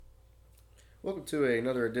Welcome to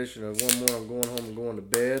another edition of One More I'm Going Home and Going to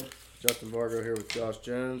Bed. Justin Vargo here with Josh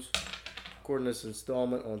Jones. Recording this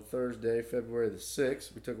installment on Thursday, February the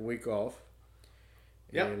 6th. We took a week off.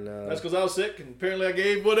 Yep, And, that's because I was sick, and apparently I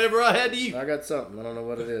gave whatever I had to eat. I got something. I don't know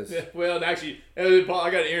what it is. Well, actually, I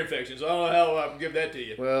got an ear infection, so I don't know how I can give that to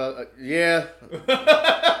you. Well, yeah.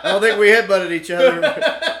 I don't think we headbutted each other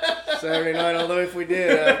Saturday night, although if we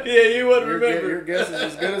did, yeah, you wouldn't remember. Your guess is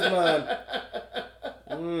as good as mine.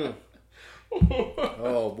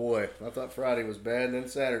 Oh, boy. I thought Friday was bad, and then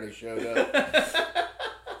Saturday showed up.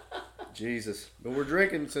 Jesus. But we're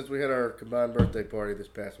drinking, since we had our combined birthday party this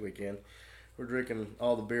past weekend, we're drinking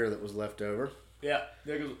all the beer that was left over. Yeah,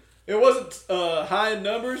 because it wasn't high in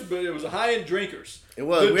numbers, but it was high in drinkers. It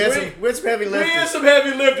was. We had some heavy lifters. We had some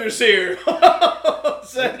heavy lifters here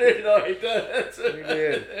Saturday night. We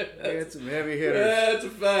did. We had some heavy hitters. That's a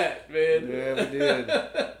fact, man. Yeah, we did.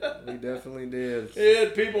 We definitely did. We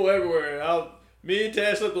had people everywhere. Me and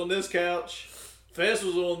Taz slept on this couch. Fess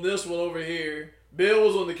was on this one over here. Bill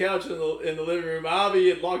was on the couch in the living room. Avi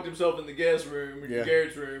had locked himself in the guest room,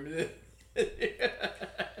 Garrett's room.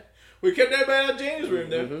 We kept everybody out of Janie's room,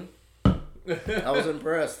 though. Mm-hmm. I was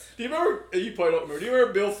impressed. Do you remember? You probably don't remember. Do you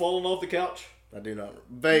remember Bill falling off the couch? I do not.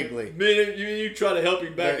 Vaguely. You try to help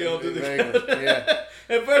him back onto the couch. Yeah.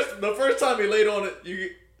 And the first time he laid on it,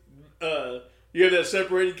 you have that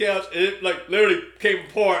separated couch, and it literally came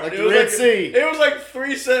apart. Like the Red Sea. It was like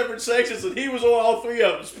 3 separate sections, and he was on all 3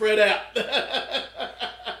 of them, spread out.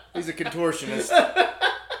 He's a contortionist.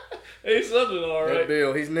 He's something all right. That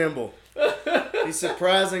Bill, he's nimble. He's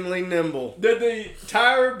surprisingly nimble. Did the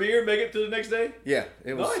tire beer make it to the next day? Yeah,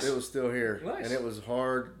 it was. Nice. It was still here, Nice. and it was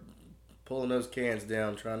hard pulling those cans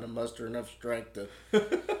down, trying to muster enough strength to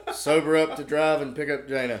sober up to drive and pick up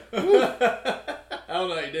Jana. I don't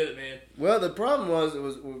know how you did it, man. Well, the problem was,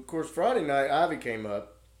 of course, Friday night, Ivy came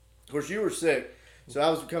up. Of course, you were sick, so I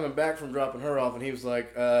was coming back from dropping her off, and he was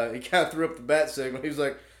like, he kind of threw up the bat signal. He was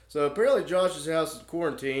like, so apparently Josh's house is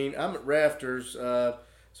quarantined. I'm at Rafters,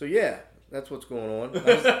 so yeah, that's what's going on.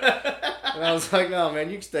 And I was like, no, man,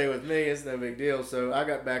 you can stay with me. It's no big deal. So I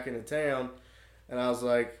got back into town, and I was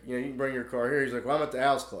like, you can bring your car here. He's like, well, I'm at the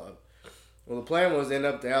House Club. Well, the plan was to end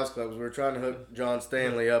up at the House Club because we were trying to hook John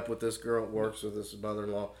Stanley up with this girl that works with his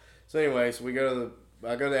mother-in-law. So anyway, so I go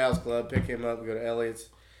to the House Club, pick him up, we go to Elliott's,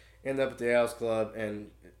 end up at the House Club, and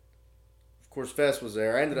of course Fess was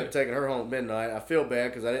there. I ended up taking her home at midnight. I feel bad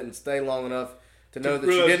because I didn't stay long enough to know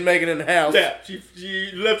that she didn't make it in the house. Yeah,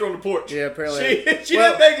 she left her on the porch. Yeah, apparently. She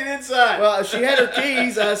didn't make it inside. Well, she had her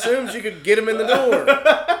keys. I assumed she could get them in the door.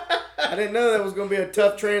 I didn't know that was going to be a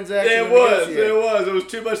tough transaction. Yeah, it was. It was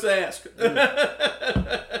too much to ask.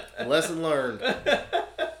 Lesson learned.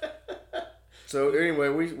 So anyway,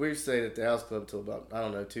 we stayed at the House Club till about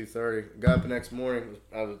 2:30. Got up the next morning.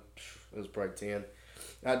 It was probably 10.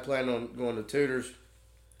 I'd planned on going to Tudor's,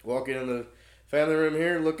 walk in the family room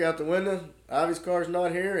here, look out the window. Ivy's car's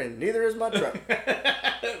not here, and neither is my truck.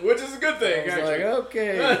 Which is a good thing, I was like,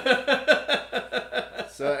 okay.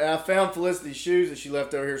 So I found Felicity's shoes that she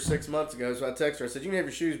left over here 6 months ago. So I texted her. I said, you can have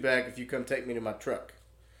your shoes back if you come take me to my truck.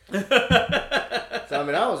 So,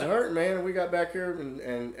 I was hurting, man. We got back here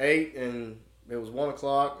and ate, and it was 1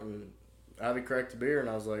 o'clock, and Ivy cracked the beer, and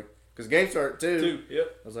I was like, because the game started at 2.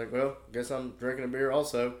 Yep. I was like, well, guess I'm drinking a beer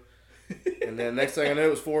also. And then next thing I knew, it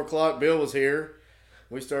was 4 o'clock. Bill was here.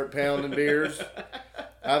 We started pounding beers.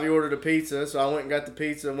 Ivy ordered a pizza, so I went and got the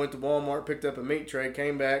pizza and went to Walmart, picked up a meat tray,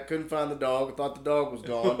 came back, couldn't find the dog. I thought the dog was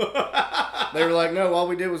gone. They were like, no, all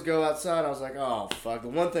we did was go outside. I was like, oh, fuck. The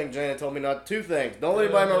one thing Janet told me not, 2 things. Don't let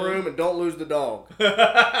anybody in my room and don't lose the dog. So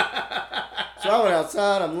I went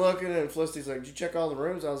outside, I'm looking, and Felicity's like, did you check all the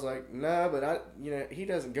rooms? I was like, no, but he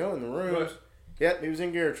doesn't go in the rooms. Right. Yep, he was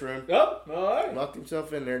in Garrett's room. Oh, all right. Locked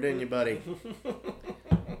himself in there, didn't you, buddy?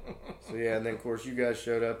 So, yeah, and then, of course, you guys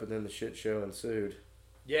showed up, and then the shit show ensued.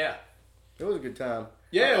 Yeah. It was a good time.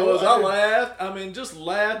 Yeah, it was. I laughed. I mean, just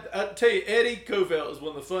laughed. I tell you, Eddie Kofeld is one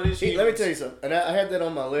of the funniest Let me tell you something, and I had that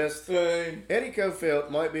on my list. Eddie Kofeld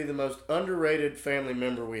might be the most underrated family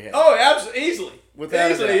member we have. Oh, absolutely. Easily.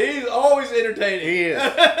 Without easily. He's always entertaining. He is.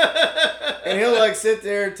 And he'll, sit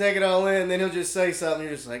there and take it all in, and then he'll just say something, and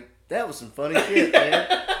you're just like, that was some funny shit, man.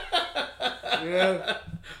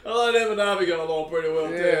 I let him and Ivy got along pretty well,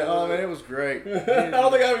 too. Yeah, oh, man, it was great. I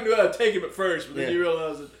don't think Ivy knew how to take him at first, but then you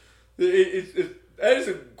realize that Eddie's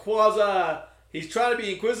a quasi... He's trying to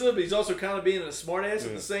be inquisitive, but he's also kind of being a smartass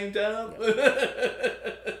at the same time.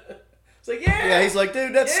 It's like, yeah. Yeah, he's like,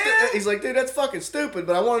 dude, that's fucking stupid,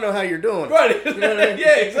 but I want to know how you're doing. Right. You know what I mean?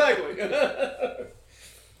 Yeah, exactly.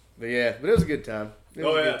 But it was a good time. It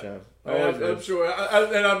was a good time. I'm sure,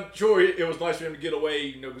 and I'm sure it was nice for him to get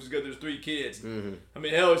away, because there's 3 kids. Mm-hmm. I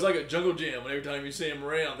mean, hell, it's like a jungle gym. And every time you see him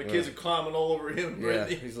around, the kids are climbing all over him. Yeah,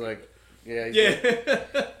 he's like,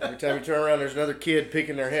 every time you turn around, there's another kid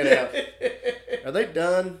peeking their head out. Are they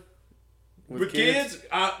done with kids?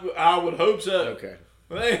 I would hope so. Okay.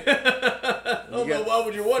 I don't know why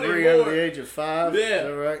would you want 3 any more. under the age of 5. Yeah. Is that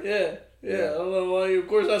right? Yeah. I don't know why. Of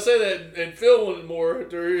course, I say that, and Phil wanted more.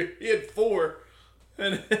 After he had 4,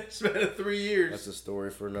 and it spent 3 years. That's a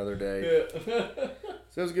story for another day. Yeah.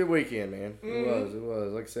 So it was a good weekend, man. It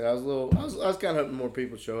was. Like I said, I was kind of hoping more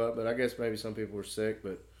people show up, but I guess maybe some people were sick.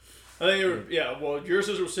 But I think well, your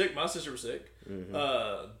sister was sick. My sister was sick. Mm-hmm.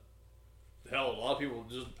 Hell, a lot of people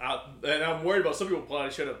and I'm worried about some people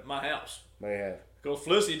probably showed up at my house. may have. Because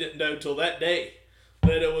Felicity didn't know until that day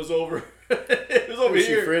that it was over. It was over Was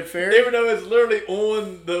here. she Fred Ferry? Even though it's literally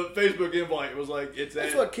on the Facebook invite. It was like, it's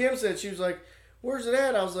That's at. what Kim said. She was like, "Where's it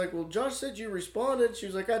at?" I was like, "Well, Josh said you responded." She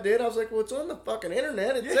was like, "I did." I was like, "Well, it's on the fucking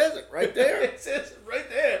internet. It says it right there." It says it right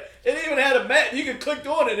there. It even had a map. You could click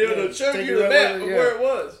on it. It would show take you it the right map with of it, where it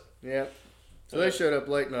was. Yeah. So they showed up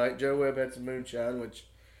late night. Joe Webb had some moonshine, which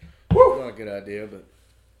was not a good idea, but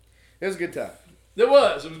it was a good time. It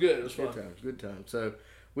was. It was good. It was fun. Good time. So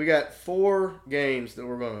we got 4 games that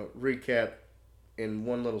we're going to recap in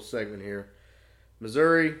one little segment here.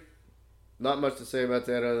 Missouri, not much to say about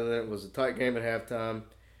that other than it was a tight game at halftime.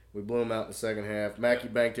 We blew them out in the second half. Mackey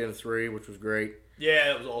banked in a 3, which was great.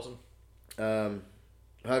 Yeah, it was awesome.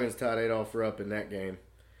 Huggins tied Adolpher up in that game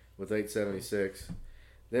with 8:76.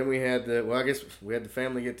 Then we had we had the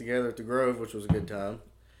family get together at the Grove, which was a good time.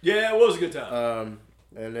 Yeah, it was a good time.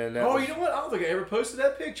 And then you know what? I don't think I ever posted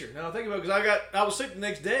that picture. Now I think about it, because I was sick the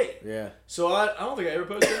next day. Yeah. So I don't think I ever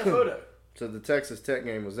posted that photo. So the Texas Tech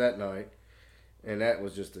game was that night, and that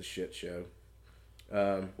was just a shit show.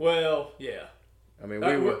 Well, yeah. I mean,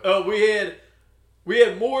 we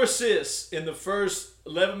had more assists in the first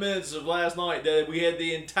 11 minutes of last night than we had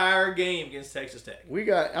the entire game against Texas Tech.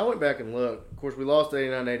 I went back and looked. Of course, we lost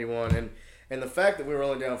 89-81, and the fact that we were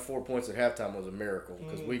only down 4 points at halftime was a miracle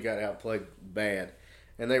because we got outplayed bad,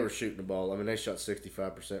 and they were shooting the ball. I mean, they shot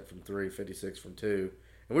 65% from 3, 56 from 2,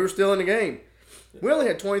 and we were still in the game. We only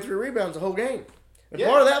had 23 rebounds the whole game, and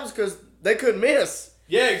part of that was because they couldn't miss.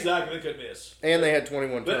 Yeah, exactly. They couldn't miss. And they had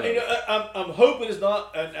 21 turnovers. But I'm hoping it's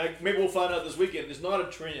not, and maybe we'll find out this weekend, it's not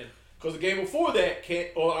a trend. Because the game before that,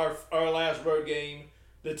 our last road game,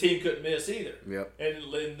 the team couldn't miss either. Yep.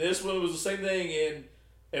 And this one was the same thing.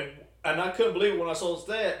 And I couldn't believe it when I saw the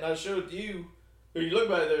stat, and I showed you, or you look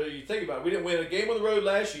about it, or you think about it, we didn't win a game on the road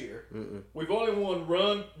last year. Mm-mm. We've only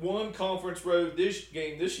won one conference road this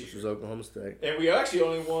year. Which was Oklahoma State. And we actually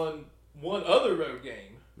only won one other road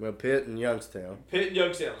game. Well, Pitt and Youngstown.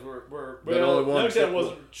 Youngstown only one, Youngstown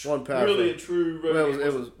wasn't really a true road game.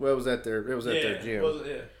 It was at their gym. Wasn't,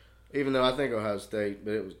 yeah. Even though I think Ohio State,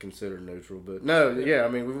 but it was considered neutral. But no, I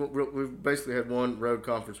mean we've basically had one road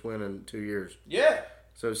conference win in 2 years. Yeah.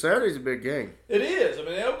 So Saturday's a big game. It is. I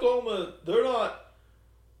mean, Oklahoma, they're not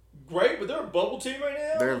great, but they're a bubble team right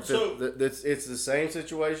now. They're in fifth. It's the same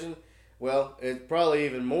situation. Well, it's probably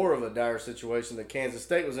even more of a dire situation that Kansas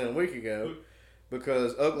State was in a week ago,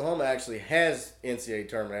 because Oklahoma actually has NCAA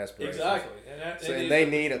tournament aspirations. Exactly. And they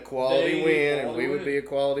need a quality win, and we would be a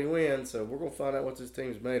quality win. So we're going to find out what this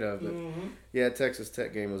team's made of. But yeah, Texas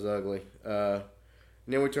Tech game was ugly. And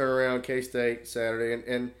then we turn around K-State Saturday,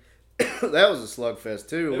 and that was a slugfest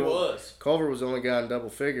too. It was. Culver was the only guy in double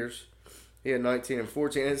figures. He had 19 and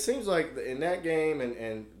 14. And it seems like in that game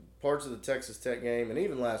and parts of the Texas Tech game, and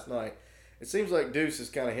even last night, it seems like Deuce has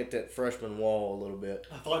kind of hit that freshman wall a little bit.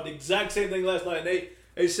 I thought the exact same thing last night.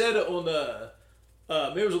 They said it on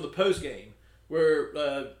maybe it was on the post game where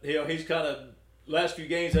he's kind of last few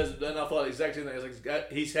games hasn't done. I thought the exact same thing. I was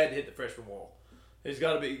like, he's had to hit the freshman wall. He's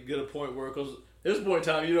got to be get a point where, because this point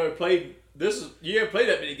in time you haven't played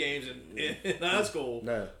that many games in high school.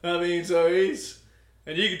 No, I mean, so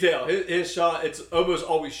and you can tell his shot, it's almost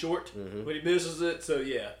always short when he misses it. So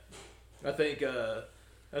yeah, I think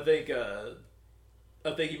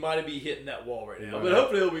he might be hitting that wall right now. But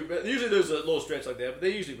hopefully he'll be. Usually there's a little stretch like that, but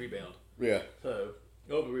they usually rebound. Yeah. So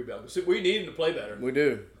hopefully rebound. We need him to play better. We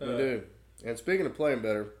do. And speaking of playing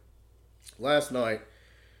better, last night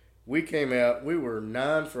we came out. We were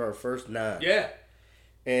 9 for our first 9. Yeah.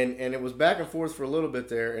 And it was back and forth for a little bit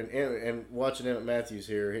there, and watching Emmett Matthews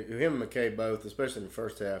here, him and McKay both, especially in the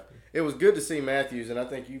first half. It was good to see Matthews, and I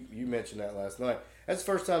think you mentioned that last night. That's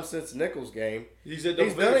the first time since Nichols' game. He's done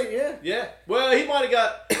it, yeah. Yeah. Well, he might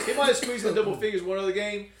have squeezed in double figures one other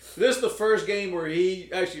game. This is the first game where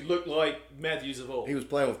he actually looked like Matthews of old. He was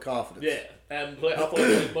playing with confidence. Yeah. And I thought he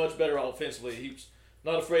was much better offensively.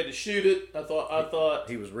 not afraid to shoot it. I thought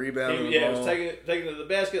he was rebounding the he ball. was taking it to the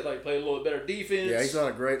basket, like played a little bit better defense. Yeah, he's not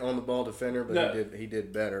a great on-the-ball defender, but No. he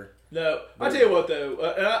did better. No, I tell you what though,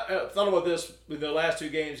 and I thought about this with the last two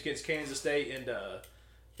games against Kansas State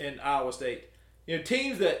and Iowa State. You know,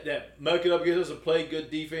 teams that muck it up against us and play good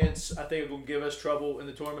defense, I think are going to give us trouble in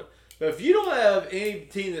the tournament. But if you don't have any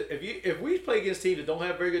team that if we play against teams that don't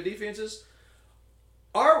have very good defenses,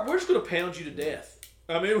 we're just going to pound you to death.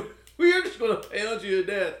 I mean, we are just going to pound you to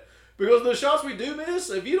death. Because the shots we do miss,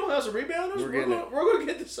 if you don't have some rebounders, we're going to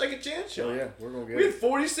get the second chance shot. Oh, yeah, we're going to get We had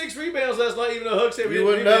 46 rebounds last night, even though Hug said we You didn't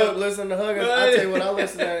wouldn't know rebound. it listening to Huggins. I'll tell you what, I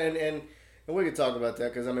listened to that, and we could talk about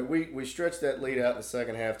that because, I mean, we stretched that lead out in the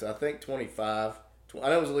second half to, I think, 25. I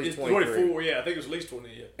know it was at least 23. 24, yeah. I think it was at least 20,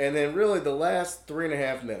 yeah. And then, really, the last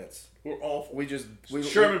 3.5 minutes. We're awful.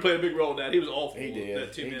 Sherman played a big role in that. He was awful. He did.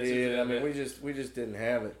 That 2 He minutes did. I mean, that. we just didn't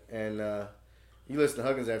have it. And you listen to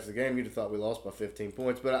Huggins after the game, you'd have thought we lost by 15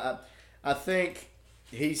 points. But I think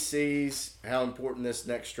he sees how important this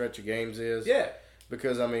next stretch of games is. Yeah.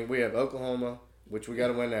 Because, I mean, we have Oklahoma, which we got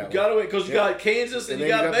to win that You got to win because you got Kansas and you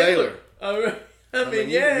then got Baylor. I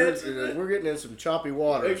mean, we're getting in some choppy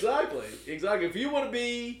waters. Exactly. If you want to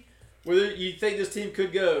be where you think this team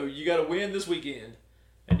could go, you got to win this weekend,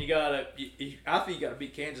 and you got to. I think you got to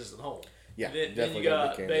beat Kansas at home. Yeah, and then definitely you got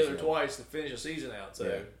gotta beat Kansas Baylor at home. twice to finish the season out. So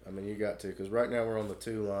yeah, I mean, you got to because right now we're on the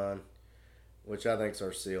 2 line, which I think's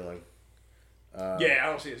our ceiling. yeah, I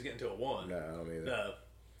don't see us getting to a 1. No, I don't either. No,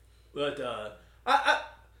 but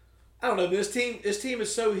I don't know. This team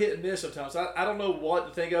is so hit and miss sometimes. I don't know what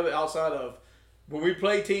to think of it outside of when we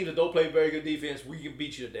play teams that don't play very good defense, we can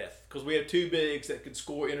beat you to death because we have 2 bigs that can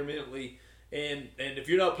score intermittently. And if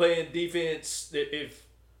you're not playing defense, if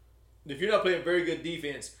you're not playing very good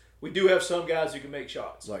defense, we do have some guys who can make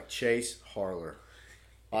shots. It's like Chase Harler,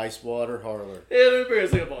 Icewater Harler, Yeah, let me bring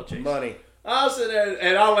us think about Chase. money. I was sitting there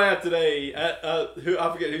and I laughed today.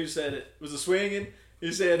 I forget who said it. Was it Swinging?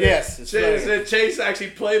 He said Yes, He it's said Chase actually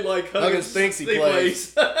played like Huggins thinks he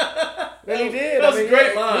plays. And he did. That was a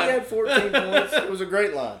great He line. had 14 points. It was a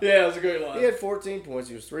great line. Yeah, it was a great line. He had 14 points.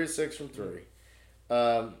 He was 3 of 6 from 3.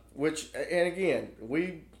 Which, and again,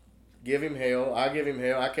 we give him hell. I give him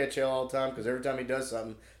hell. I catch hell all the time because every time he does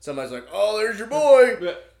something, somebody's like, "Oh, there's your boy,"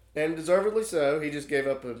 Yeah. and deservedly so. He just gave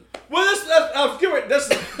up a. Well, I was getting ready. That's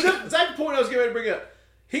the exact point I was getting ready to bring up.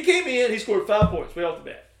 He came in. He scored 5 points right off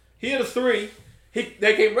the bat. He had a 3.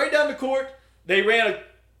 They came right down the court. They ran a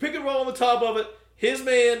pick and roll on the top of it. His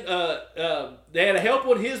man, they had a help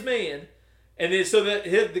on his man, and then so that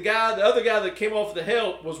the other guy that came off the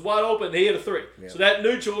help was wide open. And he had a 3, Yeah. so that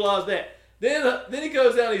neutralized that. Then he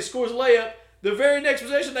goes down. And he scores a layup. The very next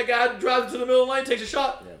possession, that guy drives into the middle of the lane, takes a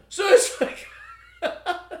shot. Yeah. So it's like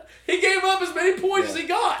he gave up as many points as he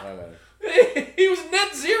got. I know. He was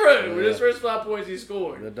net 0 with Yeah. his first 5 points he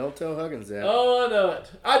scored. But don't tell Huggins that. Oh, I know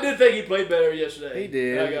it. I did think he played better yesterday. He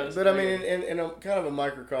did, gotta but I say. mean, in a kind of a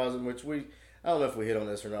microcosm, which I don't know if we hit on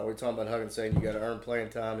this or not. We're talking about Huggins saying you got to earn playing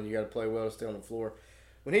time and you got to play well to stay on the floor.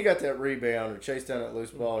 When he got that rebound or chased down that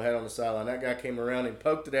loose ball and had it on the sideline, that guy came around and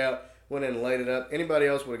poked it out, went in and laid it up. Anybody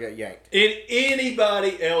else would have got yanked, And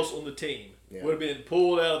anybody else on the team Yeah. would have been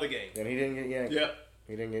pulled out of the game. and he didn't get yanked. Yep,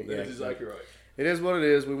 He didn't get that's yanked. exactly right. It is what it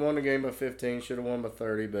is. We won the game by 15. Should have won by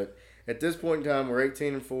 30. But at this point in time, we're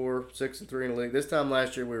 18-4, 6-3 in the league. This time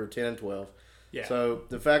last year, we were 10-12. Yeah. So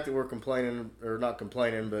the fact that we're complaining, or not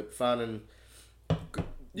complaining, but finding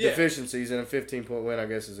Yeah. deficiencies in a 15-point win, I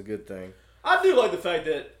guess, is a good thing. I do like the fact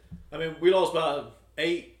that, I mean, we lost by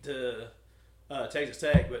 8 to Texas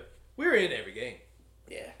Tech, but we're in every game.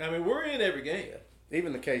 Yeah. I mean, we're in every game.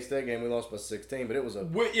 Even the K-State game, we lost by 16, but it was a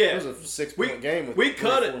Yeah. it was a 6-point game. With we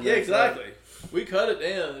cut 24 it. Yeah, minutes left. exactly. We cut it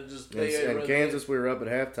down and just And, and Kansas, we were up at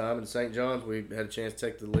halftime. And St. John's, we had a chance to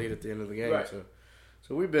take the lead at the end of the game. Right.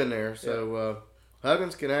 So we've been there. So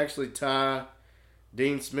Huggins can actually tie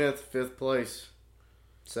Dean Smith 5th place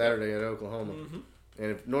Saturday at Oklahoma. Mm-hmm.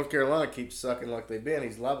 And if North Carolina keeps sucking like they've been,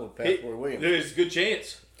 he's liable to pass Boy Williams. There's a good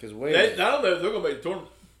chance. Because I Williams, don't know if they're going to make the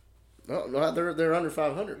tournament. no, they're under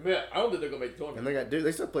 500. Yeah, I don't think they're going to make the tournament. And they got Duke.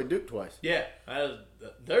 They still play Duke twice. Yeah,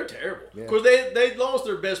 they're terrible. Yeah. Of course, they lost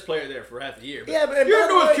their best player there for half the year. Yeah, but you're by in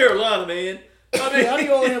the North way- Carolina, man. I mean, How do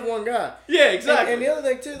you only have one guy? Yeah, exactly. And the other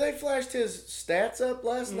thing, too, they flashed his stats up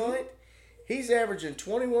last Mm-hmm. night. He's averaging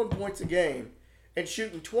 21 points a game and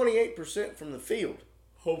shooting 28% from the field.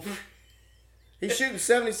 Hopefully. He's shooting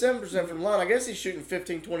 77% from the line. I guess he's shooting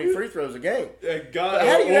 15, 20 free throws a game. God, But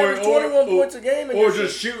how do you average 21 points a game? And or you're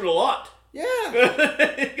just shooting a lot. Yeah,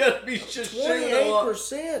 You got to be just shooting a lot.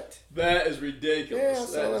 28%. That is ridiculous. Yeah, I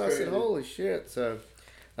saw that. I said, holy shit. So,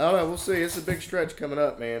 I don't know. We'll see. It's a big stretch coming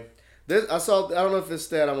up, man. I don't know if this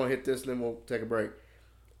stat, I'm going to hit this and then we'll take a break.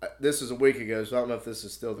 this is a week ago, so I don't know if this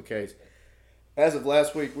is still the case. As of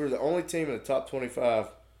last week, we were the only team in the top 25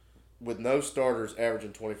 with no starters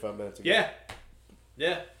averaging 25 minutes a game.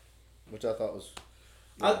 Yeah. Which I thought was...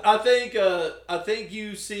 I think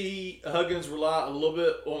you see Huggins rely a little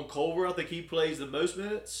bit on Culver. I think he plays the most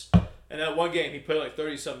minutes. And that one game, he played like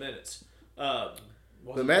 30-some minutes.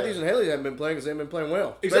 But Matthews and Haley haven't been playing because they've been playing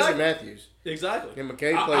well. Especially Matthews. Exactly. And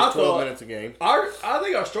McCabe plays 12 minutes a game. I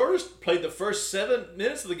think our starters played the first 7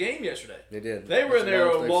 minutes of the game yesterday. They did. They were in there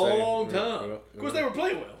a long time. Of course, they were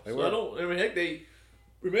playing well.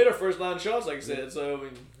 We made our first 9 shots, like I said. So, I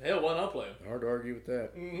mean, hell, why not play them? Hard to argue with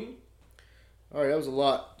that. Mm-hmm. All right, that was a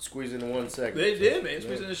lot squeezed into 1 segment. They did, man.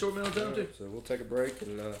 Squeezed in a short amount of time, too. So we'll take a break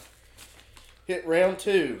and hit round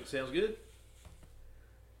 2. Sounds good.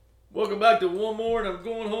 Welcome back to one more, and I'm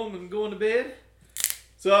going home and going to bed.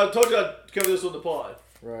 So I told you I'd cover this on the pod.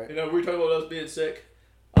 Right. We were talking about us being sick.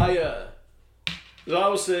 I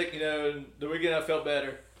was sick, and the weekend I felt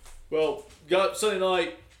better. Well, got Sunday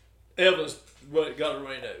night, Evelyn's got a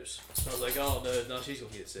runny nose. I was like, oh no, she's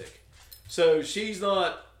gonna get sick. So she's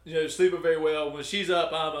not, sleeping very well. When she's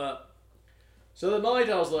up, I'm up. So the night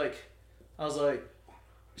I was like,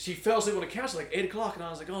 she fell asleep on the couch at like 8 o'clock, and I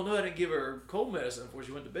was like, oh no, I didn't give her cold medicine before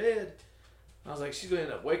she went to bed. I was like, she's gonna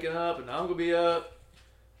end up waking up, and I'm gonna be up.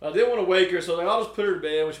 I didn't want to wake her, so I was like, I'll just put her to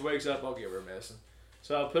bed. When she wakes up, I'll give her medicine.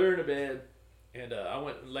 So I put her in the bed, and I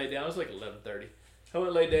went and laid down. It was like 11:30. I went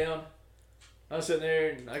and laid down. I was sitting there,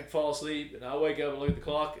 and I could fall asleep, and I wake up and look at the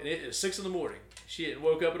clock, and it is 6 in the morning. She hadn't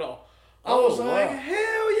woke up at all. I was like,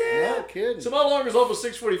 hell yeah! No kidding. So my alarm's off at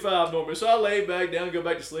 6:45 normally. So I lay back down, go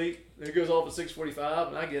back to sleep. And it goes off at 6:45,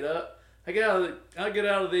 and I get up. I get out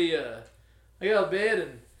of bed,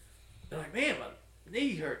 and I'm like, man, my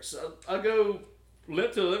knee hurts. So I go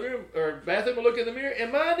limp to the living room or bathroom and look in the mirror,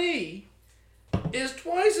 and my knee is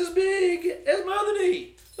twice as big as my other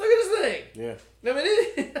knee. Look at this thing. Yeah. I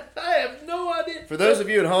mean, I have no idea. For those of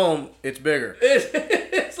you at home, it's bigger.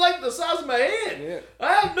 It's like the size of my head. Yeah.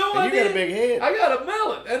 I have no idea. You got a big head. I got a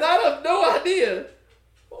melon, and I have no idea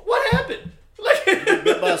what happened. Like,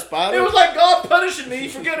 bit by a spider? It was like God punishing me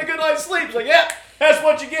for getting a good night's sleep. It's like, yeah, that's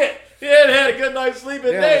what you get. You hadn't had a good night's sleep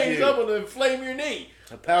in days. I'm going to inflame your knee.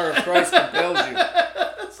 The power of Christ compels you.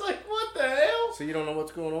 It's like, what the hell? So you don't know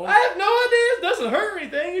what's going on? I have no idea. It doesn't hurt or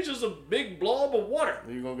anything. It's just a big blob of water.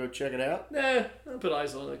 Are you going to go check it out? Nah, I'll put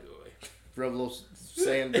ice on it. Go away. Rub a little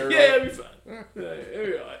sand, dirt yeah, on it'll be fine. It'll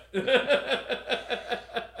be all right.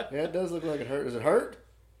 Yeah, it does look like it hurt. Does it hurt?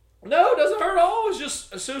 No, it doesn't hurt at all. It's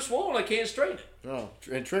just so swollen I can't straighten it. Oh,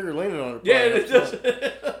 and Trigger leaning on it. Yeah, it does.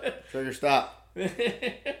 Trigger, stop.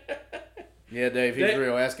 Yeah, Dave, he's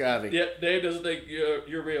real. Ask Ivy. Yep, Dave doesn't think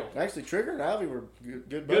you're real. Actually, Trigger and Ivy were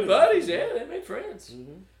good buddies. Good buddies, yeah. They made friends.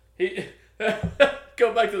 Mm-hmm. He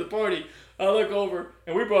go back to the party. I look over,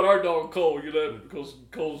 and we brought our dog Cole. Because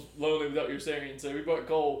Cole's lonely without your Syrian, so we brought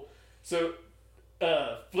Cole. So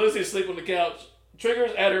Felicia's sleeping on the couch.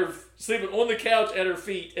 Trigger's sleeping on the couch at her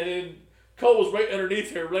feet, and then Cole was right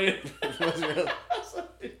underneath her, laying.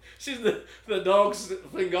 She's the dog's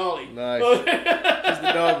Bengali. Nice. She's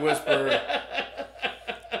the dog whisperer.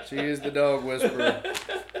 She is the dog whisperer.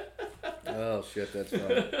 Oh shit, that's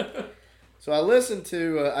funny. So I listened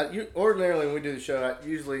to. Ordinarily, when we do the show,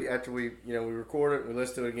 usually after we record it, we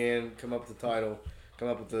listen to it again, come up with the title, come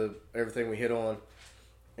up with everything we hit on.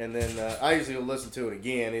 And then I usually will listen to it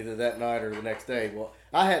again, either that night or the next day. Well,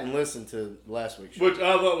 I hadn't listened to last week's show. Which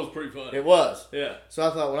I thought was pretty funny. It was. Yeah. So I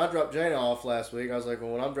thought when I dropped Jana off last week, I was like, well,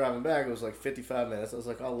 when I'm driving back, it was like 55 minutes. I was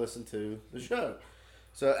like, I'll listen to the show.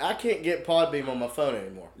 So I can't get Podbeam on my phone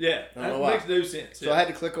anymore. Yeah. That makes no sense. So I had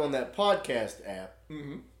to click on that podcast app.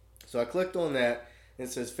 Mm-hmm. So I clicked on that, and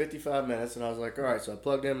it says 55 minutes, and I was like, all right. So I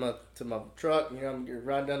plugged in to my truck. I'm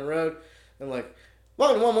riding down the road. I'm like,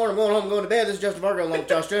 welcome to One Morning, I'm going home, I'm going to bed. This is Justin Vargo along with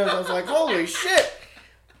Josh Jones. I was like, holy shit.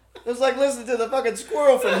 It was like listening to the fucking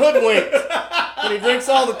squirrel from Hoodwinked when he drinks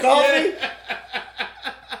all the coffee.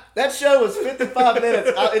 That show was 55 minutes.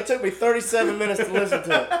 It took me 37 minutes to listen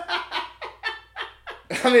to it.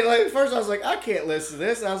 I mean, like, at first I was like, I can't listen to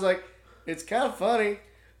this. And I was like, it's kind of funny.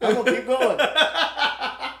 I'm going to keep going.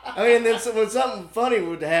 I mean, and then when something funny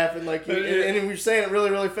would happen, like, and then you're saying it really,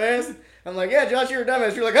 really fast, I'm like, yeah, Josh, you're a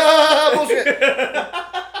dumbass. You're like, bullshit.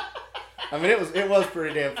 I mean, it was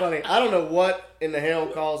pretty damn funny. I don't know what in the hell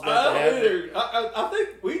caused that to happen. Either. I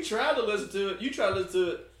think we tried to listen to it. You tried to listen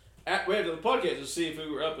to it after the podcast to see if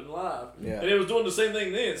we were up and live. Yeah. And it was doing the same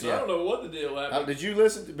thing then, so yeah. I don't know what the deal happened. Did you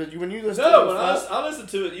listen to when you listened to it? No, I listen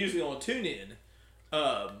to it usually on TuneIn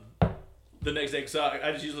the next day, because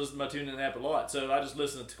I just usually listen to my TuneIn app a lot. So I just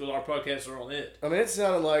listen to, because our podcasts are on it. I mean, it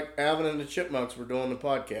sounded like Alvin and the Chipmunks were doing the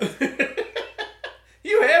podcast.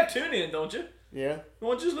 You still have TuneIn, don't you? Yeah. You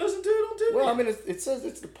want to just listen to it on TuneIn? Well, I mean, it says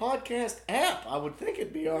it's the podcast app. I would think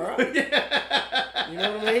it'd be all right. Yeah. You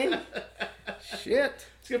know what I mean? Shit.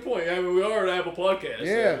 It's a good point. I mean, we are an Apple podcast.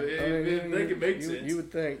 Yeah. So I mean, it makes sense. You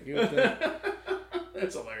would think. You would think.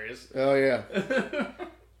 That's hilarious. Oh, yeah.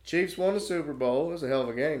 Chiefs won the Super Bowl. It was a hell of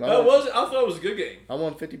a game. Oh, was it? I thought it was a good game. I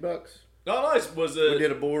won $50. Oh, nice. Was We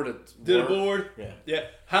did a board at Did work. a board? Yeah.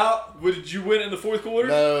 Yeah. Did you win in the fourth quarter?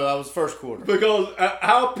 No, I was first quarter. Because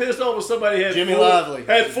how pissed off was somebody had Jimmy Lively.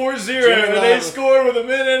 had 4-0 Jimmy and Lively. they scored with a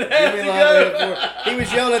minute and a half Jimmy to Lively go. had 4. He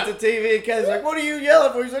was yelling at the TV, and Ken's like, "What are you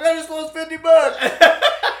yelling for?" He's like, "I just lost $50."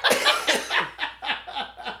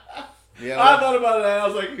 Yeah. I thought about that. I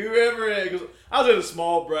was like, whoever had, because I was in a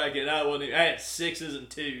small bracket. And I had 6s and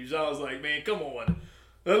 2s. I was like, man, come on.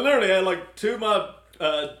 I literally had like 2 of my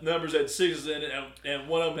numbers had 6s in it, and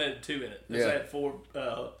one of them had 2 in it. So I had 4.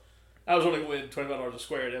 I was only going to win $25 a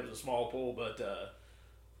square. That was a small pool, but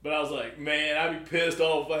I was like, man, I'd be pissed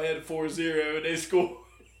off if I had 4-0 and they scored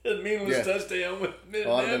a meaningless touchdown with a minute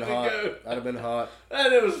and a half to go. I'd have been hot.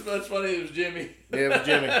 And that's funny. It was Jimmy. Yeah, it was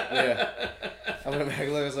Jimmy. Yeah. I went back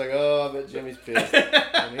and looked. I was like, oh, I bet Jimmy's pissed.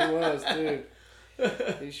 And he was, too.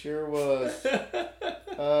 He sure was.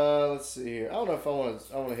 Let's see here. I don't know if I want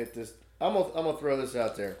to hit this. I'm gonna throw this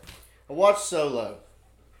out there. I watched Solo.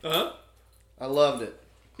 Uh-huh. I loved it.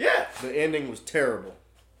 Yeah. The ending was terrible.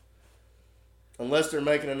 Unless they're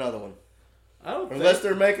making another one. I don't Unless think.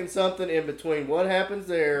 they're making something in between what happens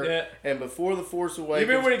there and before The Force Awakens. You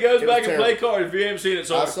remember when he goes it was back and play terrible. cards? If you haven't seen it,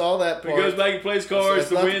 sorry. I saw that part. He goes back and plays cards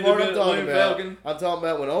to That's not win the the part I'm talking Millennium about. Falcon. I'm talking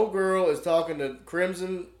about when old girl is talking to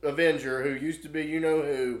Crimson Avenger, who used to be you know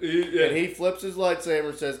who, Yeah. and he flips his lightsaber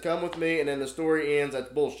and says, "Come with me," and then the story ends.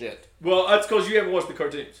 That's bullshit. Well, that's because you haven't watched the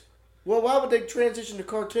cartoons. Well, why would they transition to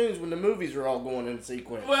cartoons when the movies are all going in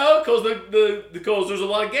sequence? Well, because there's a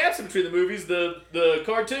lot of gaps in between the movies. The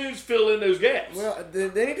cartoons fill in those gaps. Well,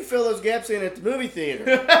 they need to fill those gaps in at the movie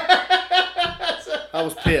theater. I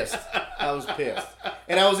was pissed.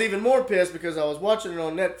 And I was even more pissed because I was watching it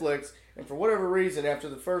on Netflix, and for whatever reason, after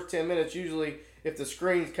the first 10 minutes, usually if the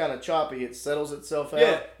screen's kind of choppy, it settles itself out.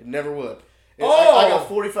 Yeah. It never would. Oh! I got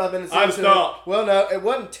 45 minutes I into stopped. it. Well, no, it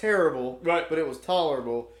wasn't terrible, Right. but it was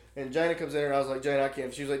tolerable. And Jana comes in here, and I was like, Jana, I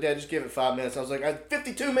can't. She was like, Dad, just give it 5 minutes. I was like, I'm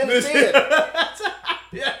 52 minutes in.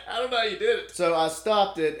 Yeah, I don't know how you did it. So I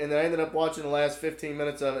stopped it, and then I ended up watching the last 15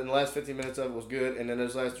 minutes of it, and the last 15 minutes of it was good, and then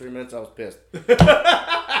those last 3 minutes I was pissed. And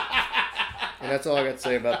that's all I got to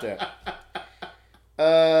say about that.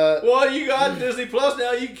 Well, you got Disney Plus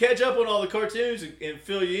now. You can catch up on all the cartoons and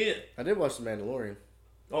fill you in. I did watch The Mandalorian.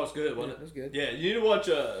 Oh, it's good, wasn't It it? was good. Yeah, you need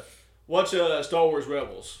to watch Star Wars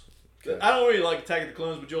Rebels. Okay. I don't really like Attack of the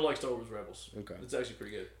Clones, but you'll like Star Wars Rebels. Okay. It's actually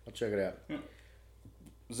pretty good. I'll check it out.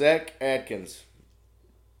 Zach Atkins,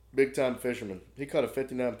 big-time fisherman. He caught a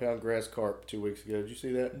 59-pound grass carp 2 weeks ago. Did you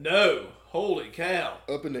see that? No. Holy cow.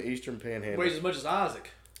 Up in the eastern panhandle. Weighs as much as Isaac.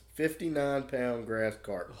 59-pound grass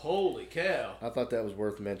carp. Holy cow. I thought that was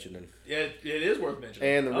worth mentioning. Yeah, it is worth mentioning.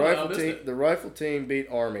 And the I rifle missed team, it. the rifle team beat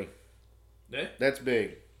Army. Yeah? That's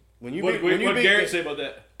big. When you What beat, when you did beat Garrett say about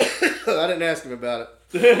that? I didn't ask him about it.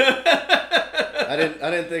 I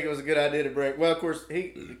didn't think it was a good idea to bring. Well, of course he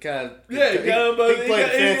kind of Yeah, he played played the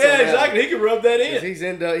fence on that exactly. He can rub that one. 'Cause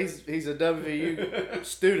in. he's a WVU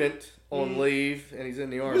student on leave, and he's in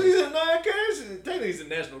the Because Army. he's in technically he's in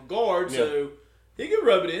National Guard, so he can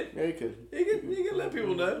rub it in. Yeah, he could. He can let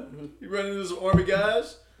people know. You run into some Army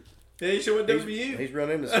guys. Yeah, he should went WVU. He's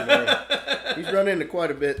run into some. He's run into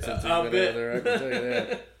quite a bit since he's I been bet. over there. I can tell you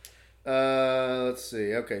that. Let's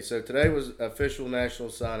see. Okay, so today was official National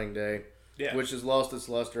Signing Day, which has lost its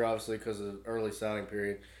luster obviously because of the early signing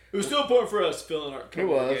period. It was still important for us filling our It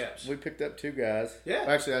was. gaps. We picked up 2 guys. Yeah.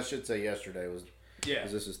 Actually, I should say yesterday was. Yeah.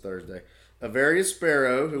 Because this is Thursday. Avarius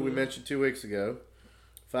Sparrow, who we mentioned 2 weeks ago,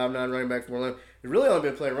 5'9" running back from Orlando. He's really only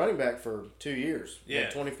been playing running back for 2 years. Yeah.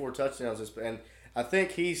 Had 24 touchdowns. And I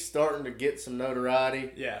think he's starting to get some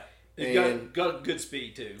notoriety. Yeah. He's And- got good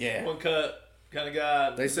speed too. Yeah. One cut kind of guy.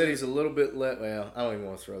 They said he's a little bit well, I don't even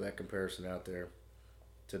want to throw that comparison out there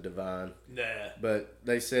to Divine. Nah. But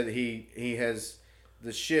they said he has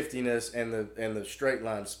the shiftiness and the straight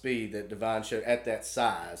line speed that Divine showed at that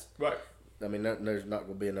size. Right. I mean, there's not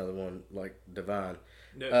going to be another one like Divine.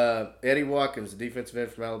 No. Eddie Watkins, the defensive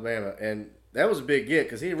end from Alabama, and that was a big get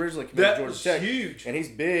because he originally committed That to Georgia was Tech. huge. And he's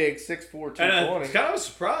big, 6'4", And 220. it's kind of a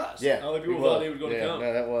surprise. Yeah, I don't think people thought he was going to come.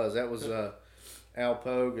 No, that was Al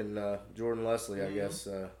Pogue and Jordan Leslie, I guess.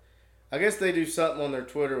 I guess they do something on their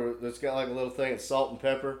Twitter that's got like a little thing. It's salt and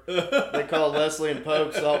pepper. They call Leslie and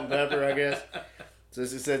Pogue salt and pepper, I guess. So it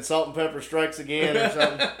said salt and pepper strikes again or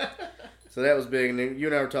something. So that was big. And then you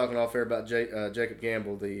and I were talking off air about Jacob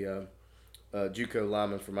Gamble, the JUCO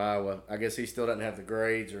lineman from Iowa. I guess he still doesn't have the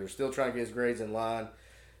grades, or still trying to get his grades in line.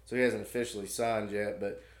 So he hasn't officially signed yet.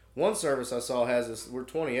 But one service I saw has us, we're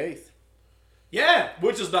 28th. Yeah,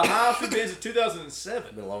 which is the highest we've been since 2007.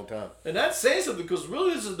 It's been a long time. And that's saying something because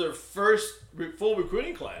really this is their first full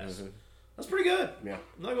recruiting class. Mm-hmm. That's pretty good. Yeah.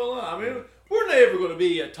 I'm not going to lie. I mean, we're never going to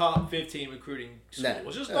be a top 15 recruiting school. Nah.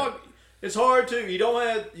 It's just not. It's hard to. You don't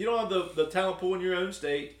have the talent pool in your own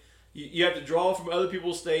state. You have to draw from other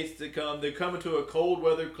people's states to come. They come into a cold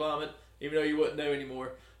weather climate, even though you wouldn't know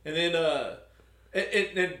anymore. And then,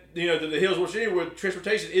 and the Hills of Virginia, where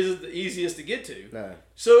transportation isn't the easiest to get to. Nah.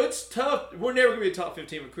 So it's tough. We're never going to be a top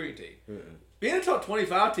 15 recruiting team. Mm-mm. Being a top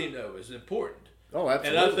 25 team though is important. Oh,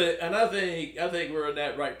 absolutely. And I think we're on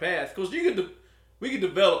that right path because we can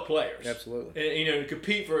develop players. Absolutely. And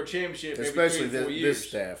compete for a championship. Especially every 3 or 4 years. this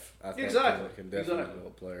staff, I think, Exactly. can definitely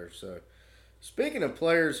develop players. So, speaking of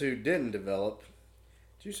players who didn't develop,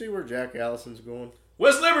 did you see where Jack Allison's going?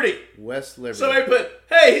 West Liberty. West Liberty. So they put,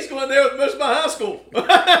 hey, he's going there with most of my high school.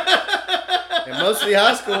 And most of the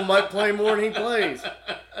high school might play more than he plays.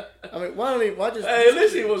 I mean, why just? Hey, at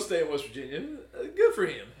least he wants to stay in West Virginia. Good for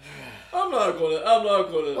him. I'm not gonna.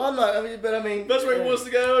 Well, I'm not. But I mean, that's where he wants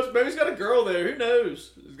to go. Maybe he's got a girl there. Who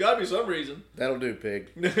knows? There's got to be some reason. That'll do, pig.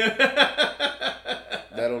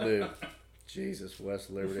 That'll do. Jesus, West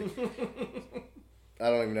Liberty. I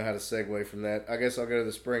don't even know how to segue from that. I guess I'll go to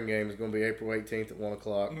the spring game. It's going to be April 18th at 1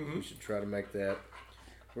 o'clock. Mm-hmm. We should try to make that.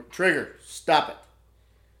 Trigger, stop it.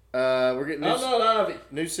 We're getting I'm not Ivy.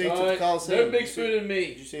 new seats at the Coliseum. No big spoon in me.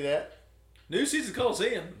 Did you see that? New seats at the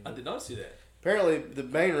Coliseum? I did not see that. Apparently, the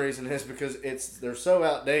main reason is because they're so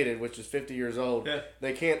outdated, which is 50 years old,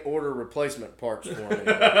 they can't order replacement parts for them.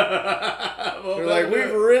 They're like,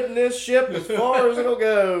 we've ridden this ship as far as it'll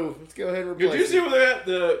go. Let's go ahead and replace it. Did you see where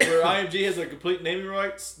they're at? Where IMG has the complete naming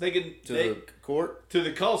rights? The court? To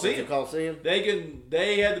the Coliseum. To the Coliseum?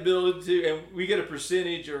 They have the ability to, and we get a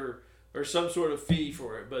percentage or some sort of fee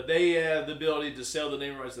for it, but they have the ability to sell the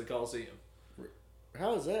naming rights to the Coliseum.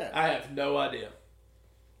 How is that? I have no idea.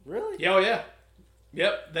 Really? Yeah, oh yeah.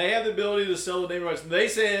 Yep, they have the ability to sell the naming rights. And they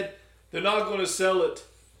said they're not going to sell it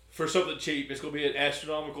for something cheap. It's going to be an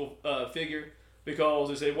astronomical figure because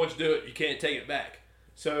they say once you do it, you can't take it back.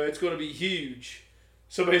 So it's going to be huge.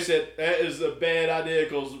 Somebody said that is a bad idea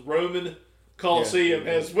because Roman Coliseum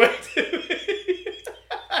has way too many.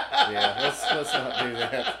 Yeah, let's not do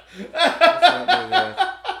that. Let's not do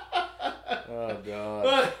that. Oh,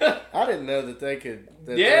 God. I didn't know that they could.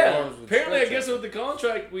 That apparently, I guess with the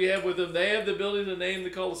contract we have with them, they have the ability to name the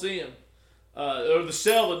Coliseum, or to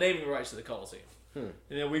sell the naming rights to the Coliseum, and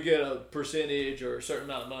then we get a percentage or a certain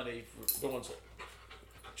amount of money for doing so.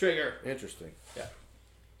 Trigger. Interesting. Yeah.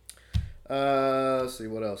 Let's see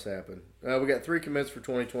what else happened. We got 3 commits for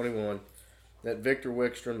 2021. That Victor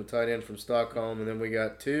Wickstrom, the tight end from Stockholm, and then we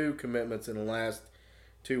got 2 commitments in the last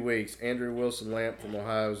 2 weeks. Andrew Wilson Lamp from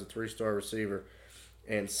Ohio is a 3-star receiver.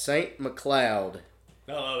 And St. McLeod,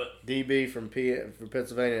 I love it. DB from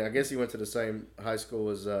Pennsylvania. I guess he went to the same high school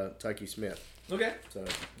as Tyke Smith. Okay. So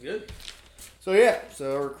good. So yeah,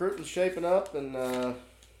 so our recruiting's shaping up, and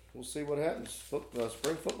we'll see what happens.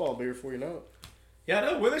 Spring football will be here before you know it. Yeah, I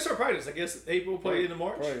know. When they start practice, I guess April play into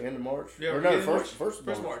March. Probably end of March. Yeah, or no, first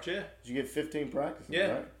of March. Yeah. Did you get 15 practices?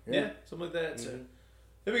 Yeah. Right? Yeah, something like that. Mm-hmm. So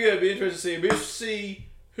it'll be good. It'll be interesting to see. It'll be interesting to see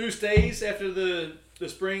who stays after the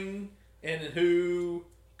spring and who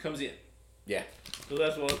comes in. Yeah. So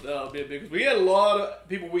that's what that'll be a big. We had a lot of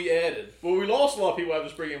people we added. Well, we lost a lot of people after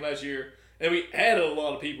spring game last year, and we added a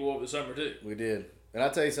lot of people over the summer too. We did. And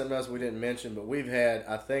I'll tell you something else we didn't mention, but we've had,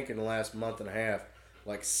 I think, in the last month and a half,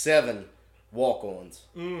 like 7 walk-ons.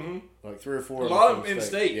 Mm-hmm. Like 3 or 4. A lot of them in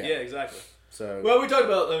state. Yeah, exactly. So. Well, we talked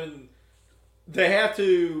about. I mean, they have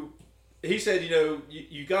to. He said,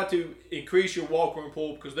 you got to increase your walk-on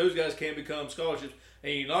pool because those guys can become scholarships,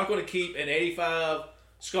 and you're not going to keep an 85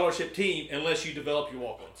 scholarship team unless you develop your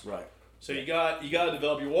walk-ons. Right. So you got to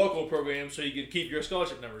develop your walk-on program so you can keep your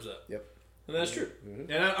scholarship numbers up. Yep. And that's true.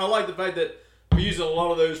 Mm-hmm. And I like the fact that we're using a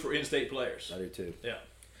lot of those for in-state players. I do too. Yeah.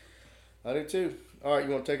 I do too. All right,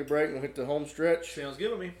 you want to take a break and we'll hit the home stretch? Sounds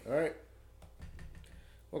good with me. All right.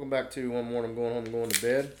 Welcome back to One Morning I'm Going Home and Going to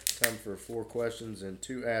Bed. Time for 4 questions and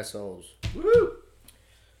 2 assholes. Woo!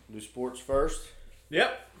 Do sports first.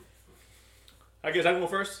 Yep. I guess I can go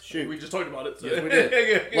first. Shoot. We just talked about it. So. Yes, we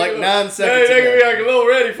did. Like 9 seconds ago. ago. I'm a little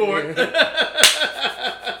ready for it.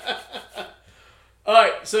 All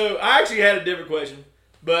right, so I actually had a different question,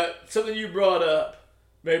 but something you brought up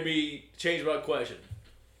made me change my question.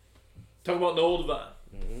 Talking about Noel Devine.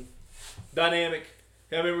 Mm-hmm. Dynamic.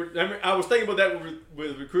 I was thinking about that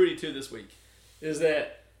with recruiting too this week. Is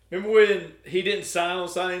that remember when he didn't sign on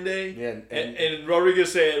signing day? Yeah, and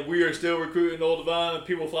Rodriguez said we are still recruiting Nolan Devine, and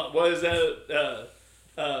people thought, what is that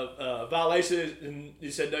violation? And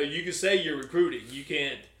he said, no, you can say you're recruiting. You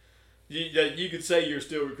can't. You could say you're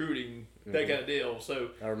still recruiting. That kind of deal.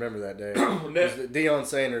 So I remember that day. Deion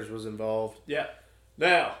Sanders was involved. Yeah.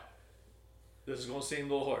 Now, this is going to seem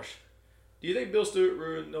a little harsh. Do you think Bill Stewart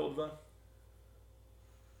ruined Nolan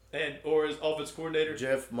Devine? Or his offense coordinator?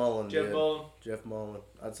 Jeff Mullen. Jeff Mullen.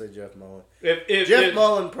 I'd say Jeff Mullen. If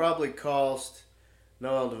Mullen probably cost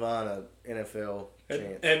Nolan Devine an NFL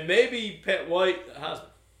chance. And maybe Pat White Heisman.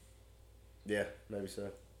 Yeah, maybe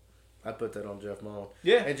so. I put that on Jeff Mullen.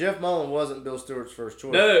 Yeah. And Jeff Mullen wasn't Bill Stewart's first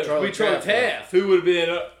choice. No, Charlie Taft, who would have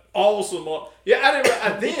been awesome.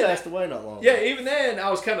 Yeah, he passed away not long ago. Yeah, even then, I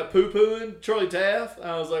was kind of poo-pooing Charlie Taft.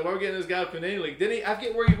 I was like, we're getting this guy from the Canadian League. Then I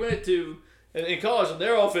forget where he went to in college, and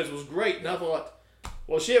their offense was great. And I thought,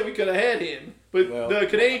 well, shit, we could have had him. But the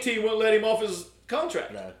Canadian team wouldn't let him off his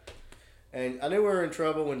contract. No. And I knew we were in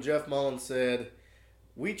trouble when Jeff Mullen said,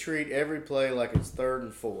 we treat every play like it's 3rd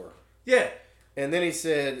and 4. Yeah. And then he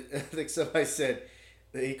said, I think somebody said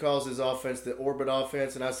that he calls his offense the orbit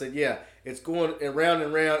offense. And I said, yeah, it's going around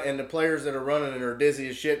and round, and the players that are running it are dizzy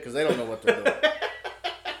as shit because they don't know what they're doing.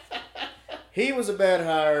 He was a bad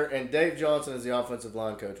hire, and Dave Johnson as the offensive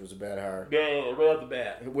line coach was a bad hire. Yeah, right off the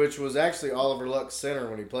bat. Which was actually Oliver Luck's center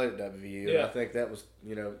when he played at WVU. Yeah. I think that was,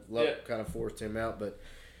 Luck kind of forced him out. But,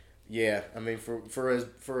 yeah, I mean, for as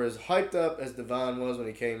hyped up as Devine was when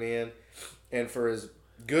he came in, and for as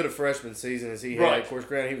good a freshman season as he had. Of course,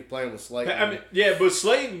 granted, he was playing with Slayton. But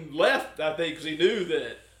Slayton left, I think, because he knew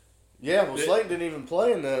that. Yeah, Slayton didn't even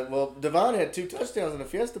play in the. Well, Devine had 2 touchdowns in the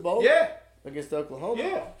Fiesta Bowl. Yeah. Against Oklahoma.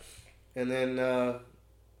 Yeah. And then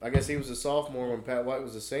I guess he was a sophomore when Pat White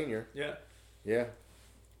was a senior. Yeah. Yeah.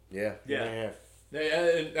 Yeah. Yeah.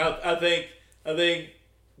 And I think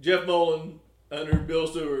Jeff Mullen under Bill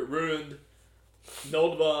Stewart ruined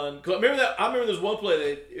Nolan Devine. I remember there was one play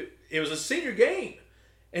that it was a senior game.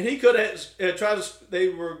 And he could have tried to. They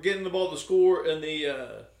were getting the ball to score in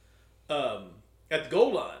the at the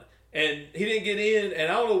goal line, and he didn't get in. And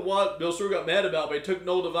I don't know what Bill Stewart got mad about, but he took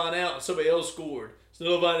Nolan Devine out, and somebody else scored. So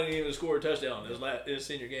Nolan Devine didn't even score a touchdown in his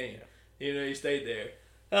senior game. He stayed there.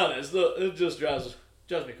 I don't know. It just drives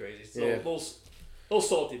me crazy. It's a little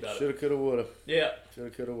salty about it. Shoulda, coulda, woulda. Yeah. Shoulda,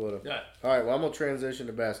 coulda, woulda. Yeah. All right. Well, I'm gonna transition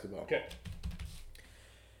to basketball. Okay.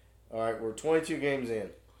 All right. We're 22 games in,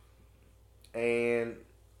 and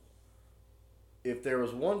if there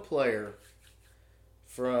was one player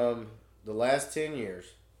from the last 10 years,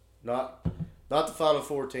 not the Final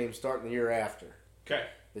Four team starting the year after, okay,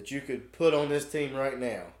 that you could put on this team right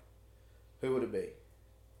now, who would it be?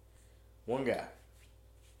 One guy.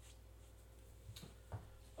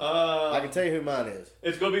 I can tell you who mine is.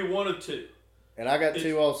 It's going to be one of two. And I got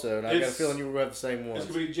 2 also, and I got a feeling you will have the same one. It's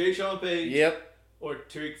going to be Jay Sean Page. Yep. Or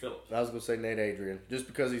Tariq Phillips. I was going to say Nate Adrian, just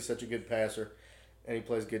because he's such a good passer. And he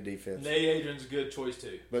plays good defense. Nate Adrian's a good choice,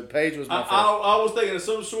 too. But Page was my favorite. I was thinking of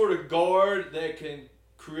some sort of guard that can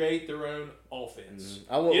create their own offense.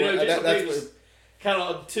 Mm-hmm. Page was kind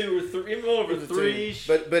of 2 or 3, even over 3.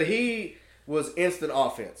 But he was instant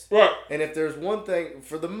offense. Right. And if there's one thing,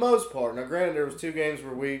 for the most part, now granted there was 2 games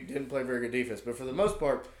where we didn't play very good defense, but for the most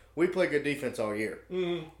part, we play good defense all year.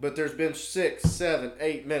 Mm-hmm. But there's been 6, 7,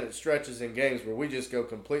 8 minute stretches in games where we just go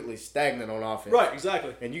completely stagnant on offense. Right,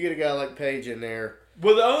 exactly. And you get a guy like Page in there.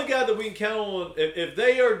 Well, the only guy that we can count on, if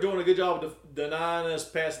they are doing a good job of denying us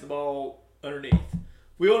passing the ball underneath,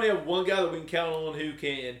 we only have one guy that we can count on who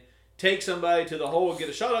can take somebody to the hole and get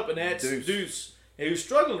a shot up, and that's Deuce, and who's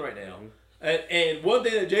struggling right now. Mm-hmm. And one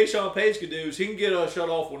thing that Jay Sean Page could do is he can get a shot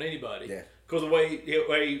off on anybody. Yeah. Because the way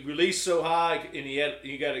he released so high, and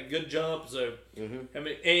he got a good jump. So I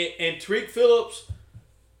mean, and Tariq Phillips,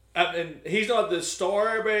 I mean, he's not the star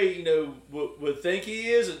everybody would think he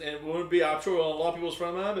is, and would be, I'm sure, on a lot of people's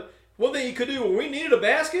front mind. But one thing he could do when we needed a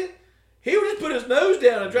basket, he would just put his nose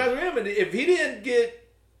down and drive the rim, and if he didn't get,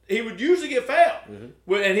 he would usually get fouled,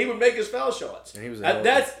 and he would make his foul shots. And he was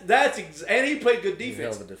and he played good defense. He's a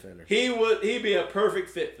hell of a defender. He'd be a perfect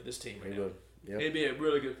fit for this team. Right now. Would. Yep. He'd be a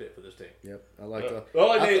really good fit for this team. Yep, I like that. I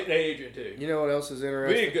like Nate Adrian too. You know what else is We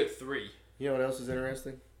interesting? need a good 3. You know what else is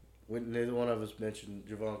interesting? Neither one of us mentioned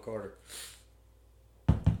Javon Carter.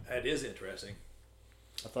 That is interesting.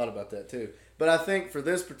 I thought about that too. But I think for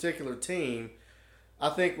this particular team, I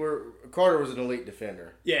think Carter was an elite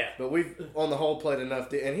defender. Yeah. But we've, on the whole, played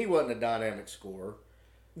enough. And he wasn't a dynamic scorer.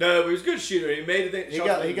 No, but he was a good shooter. He made it. He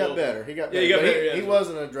got better. He got better. better. He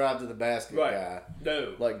wasn't a drive to the basket guy.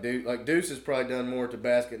 No. Like Deuce has probably done more to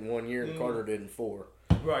basket in 1 year than Carter did in 4.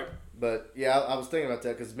 Right. But yeah, I was thinking about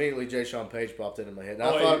that because immediately Jay Sean Page popped into my head. And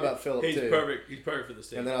I thought about Phillip he's too. Perfect. He's perfect for this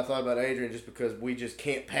team. And then I thought about Adrian just because we just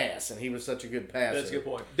can't pass, and he was such a good passer. That's a good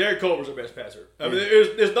point. Derek Culver's our best passer. I mean,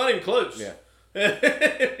 it's not even close. Yeah.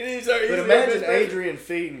 he's but imagine Adrian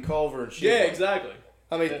feeding Culver and Sheba. Yeah, exactly.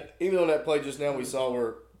 I mean, even on that play just now we saw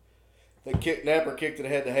where Napper kicked it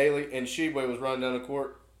ahead to Haley, and Sheba was running down the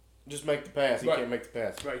court. Just make the pass. He can't make the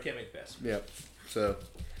pass. Right, he can't make the pass. Yeah. So,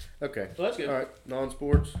 okay. Well, that's good. All right,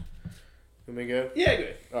 non-sports. Can we go? Yeah,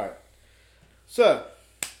 good. All right. So,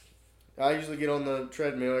 I usually get on the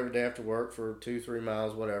treadmill every day after work for 2-3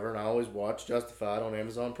 miles, whatever, and I always watch Justified on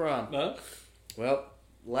Amazon Prime. No. Well,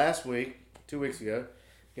 last week, 2 weeks ago,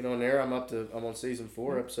 get on there. I'm on season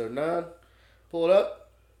 4, episode 9. Pull it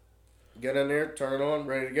up. Get in there, turn it on,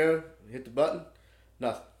 ready to go. Hit the button.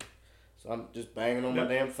 Nothing. So I'm just banging on my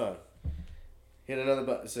damn phone. Hit another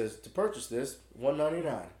button. It says, to purchase this,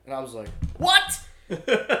 $1.99. And I was like, what? What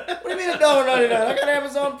do you mean $1.99? I got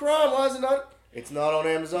Amazon Prime. Why is it not? It's not on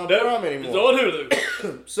Amazon Prime anymore. It's on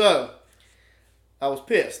Hulu. So, I was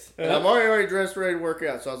pissed. And I'm already dressed, ready to work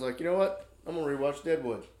out. So I was like, you know what? I'm going to rewatch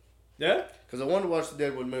Deadwood. Yeah? Because I wanted to watch the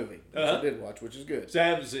Deadwood movie, which I did watch, which is good. So I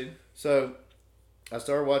haven't seen. So, I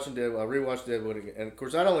started watching Deadwood. I rewatched Deadwood again. And, of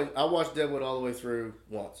course, I watched Deadwood all the way through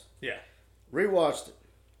once. Yeah. Rewatched it.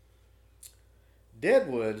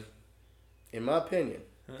 Deadwood, in my opinion,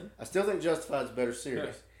 I still think Justified's a better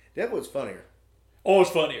series. Deadwood's funnier. Oh,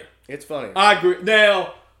 it's funnier. It's funnier. I agree.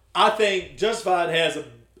 Now, I think Justified has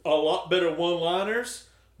a lot better one-liners,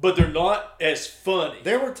 but they're not as funny.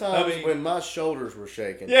 There were times when my shoulders were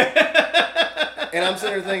shaking. Yeah. And I'm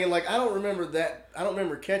sitting there thinking, like, I don't remember that. I don't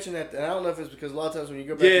remember catching that. And I don't know if it's because a lot of times when you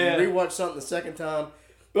go back and you rewatch something the second time.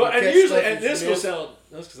 Well, and usually, and this will sound,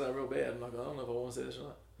 that's because I'm real bad. I don't know if I want to say this or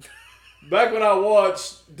not. Back when I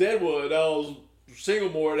watched Deadwood, I was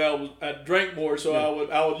single more and I drank more, so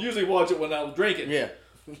I would usually watch it when I was drinking. Yeah.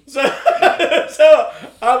 So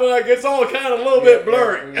I'm like, it's all kind of a little bit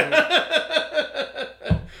blurry.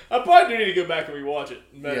 I probably do need to go back and rewatch it.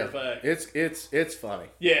 Matter of fact, it's funny.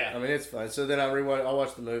 Yeah, I mean it's funny. So then I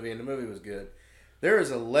watched the movie, and the movie was good. There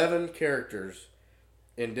is 11 characters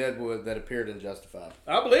in Deadwood that appeared in Justified.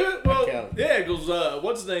 I believe it. Well, yeah, because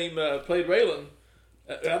what's his name played Raylan.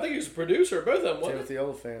 I think he was a producer of both of them. Timothy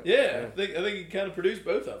Olyphant. Yeah, I think he kind of produced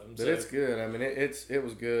both of them. But it's good. I mean, it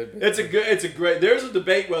was good. It's a great. There's a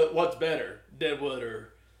debate whether what's better, Deadwood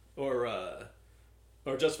or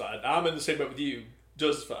Justified. I'm in the same boat with you.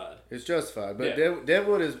 Justified. It's Justified, but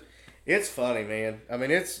Deadwood it's funny, man. I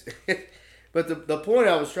mean, but the point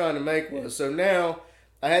I was trying to make was, so now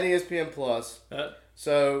I had ESPN Plus,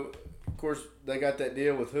 so of course they got that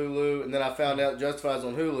deal with Hulu, and then I found out Justified's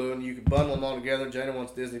on Hulu, and you could bundle them all together. Jana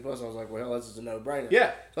wants Disney Plus. I was like, well, this is a no-brainer.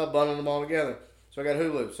 Yeah. So I bundled them all together. So I got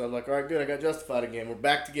Hulu. So I'm like, all right, good. I got Justified again. We're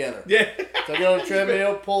back together. Yeah. So I get on the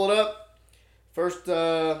treadmill, pull it up. First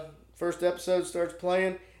episode starts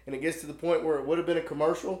playing, and it gets to the point where it would have been a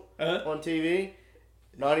commercial on TV.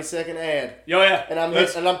 90-second ad. Oh, yeah. And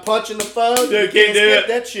I'm punching the phone. Dude, you can't skip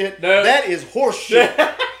that shit. No. That is horse shit.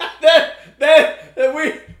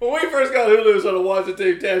 When we first got Hulu, started watching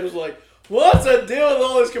too, Tash was like, what's the deal with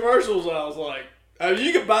all these commercials? And I was like,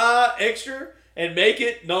 you can buy extra and make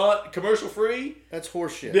it not commercial free. That's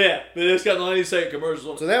horse shit. Yeah, but it's got 90-second commercials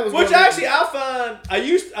on it. So that was which actually I find, I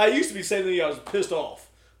used to be saying that I was pissed off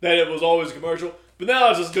that it was always a commercial, but now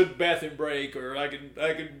it's just a good bathroom break, or I can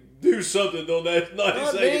do something on that 90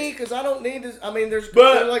 Not seconds. me, because I don't need this. I mean, they're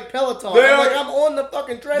like Peloton. I'm on the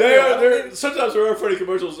fucking treadmill. Sometimes there are funny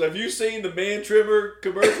commercials. Have you seen the man trimmer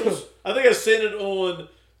commercials? I think I sent it on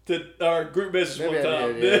to our group message one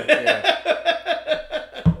time. Yeah.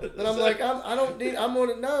 But I'm like, I don't need. I'm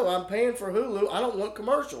on it. No, I'm paying for Hulu. I don't want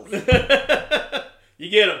commercials. You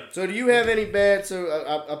get them. So do you have any bad? So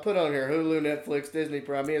I put on here Hulu, Netflix, Disney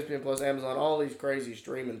Prime, ESPN Plus, Amazon, all these crazy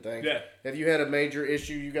streaming things. Yeah. Have you had a major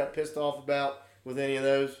issue you got pissed off about with any of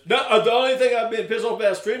those? No, the only thing I've been pissed off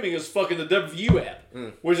about streaming is fucking the WVU app,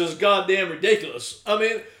 which is goddamn ridiculous. I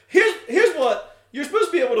mean, here's what you're supposed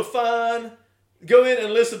to be able to go in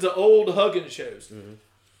and listen to old Huggins shows. Mm-hmm.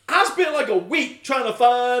 I spent like a week trying to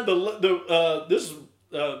find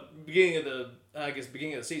beginning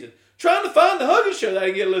of the season. Trying to find the Huggins show that I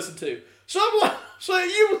can get to listen to. So I'm like, so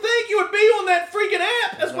you would think you would be on that freaking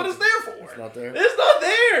app. That's what it's there for. It's not there. It's not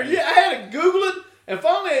there. Yeah, I had to Google it, and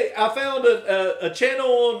finally I found a channel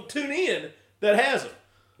on TuneIn that has them.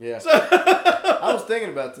 Yeah. So I was thinking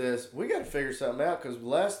about this. We got to figure something out because the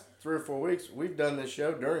last 3 or 4 weeks we've done this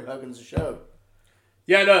show during Huggins' show.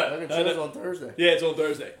 Yeah, I know. Huggins' show's on Thursday. Yeah, it's on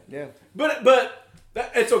Thursday. Yeah. But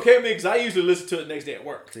It's okay with me because I usually listen to it the next day at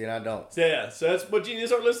work. See, and I don't. Yeah, so that's what you need to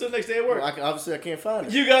start listening to the next day at work. Well, obviously, I can't find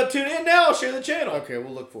it. You got to tune in now. I'll share the channel. Okay,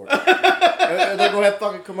 we'll look for it. Are they going to have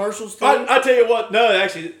fucking commercials too? I tell you what. No,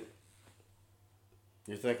 actually.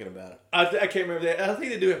 You're thinking about it. I can't remember that. I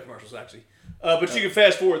think they do have commercials, actually. But you can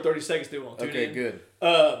fast forward 30 seconds to it on tune in. Okay, good.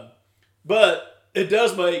 But it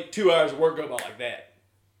does make 2 hours of work go by like that.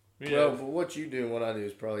 Well, but what you do and what I do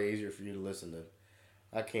is probably easier for you to listen to.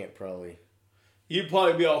 I can't probably. You'd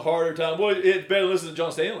probably be a harder time. Well, it's better to listen to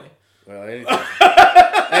John Stanley. Well, anything.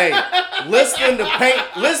 Hey, listening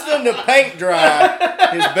to paint dry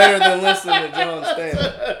is better than listening to John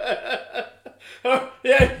Stanley.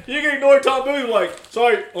 Yeah, you can ignore Tom Booth like,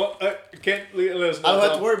 sorry, well, I can't listen to I don't have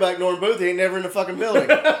Tom. to worry about ignoring Booth. He ain't never in the fucking building.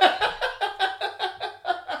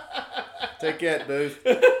 Take that, Booth.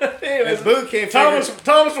 If Booth can't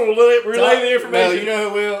Thomas will relay the information. No, you know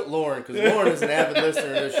who will? Lauren, because Lauren is an avid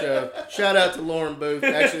listener to this show. Shout out to Lauren Booth.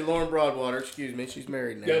 Actually, Lauren Broadwater. Excuse me. She's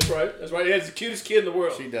married now. Yeah, that's right. That's right. She's the cutest kid in the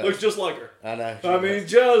world. She does. Looks just like her. I know. I mean,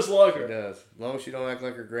 just like She her. does. As long as she don't act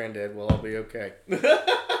like her granddad, we'll all be okay.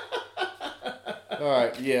 All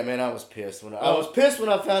right, yeah, man, I was pissed when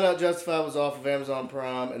I found out Justified was off of Amazon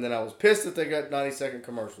Prime, and then I was pissed that they got 90-second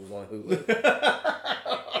commercials on Hulu.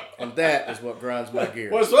 And that is what grinds my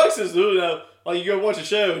gears. What sucks is Hulu. Like you go watch a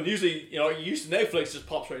show, and usually, you used to Netflix just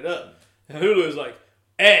pops right up, and Hulu is like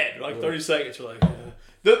ad, like 30 seconds. You're like,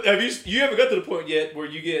 have you haven't got to the point yet where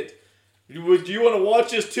you get. Would you want to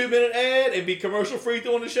watch this 2-minute ad and be commercial free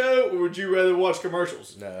on the show, or would you rather watch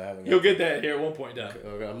commercials? No, I haven't. You'll get that here at one point in time.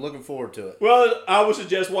 Okay, I'm looking forward to it. Well, I would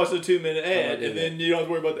suggest watching the 2-minute ad, and then you don't have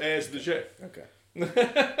to worry about the ads of the show. Okay.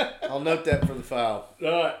 I'll note that for the file.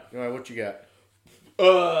 All right, what you got?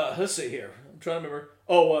 Let's see here. I'm trying to remember.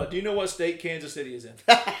 Oh, do you know what state Kansas City is in?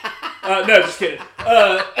 No, just kidding.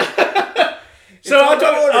 So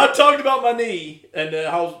I talked about my knee and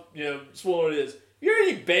how swollen it is. You had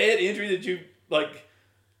any bad injury that you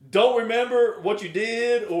don't remember what you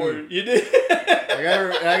did or you did? I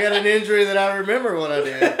got an injury that I remember what I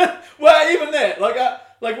did. Well, even that.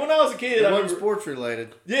 Like when I was a kid, it wasn't sports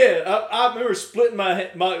related. Yeah, I remember splitting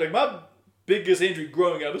my biggest injury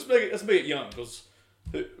growing up. Let's make it young because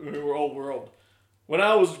we're old. When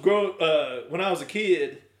I was a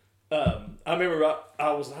kid, I remember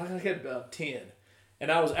I had about 10,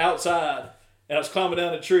 and I was outside and I was climbing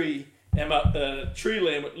down a tree. And my tree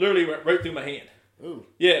limb literally went right through my hand. Ooh.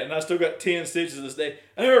 Yeah, and I still got 10 stitches to this day.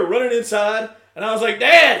 I remember running inside, and I was like,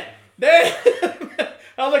 Dad! I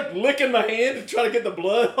was like licking my hand to try to get the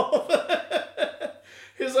blood off.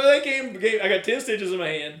 So that game, I got 10 stitches in my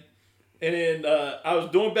hand, and then I was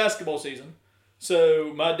doing basketball season.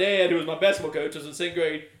 So my dad, who was my basketball coach, was in 2nd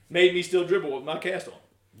grade, made me still dribble with my cast on.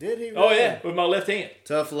 Did he? Really? Oh, yeah, with my left hand.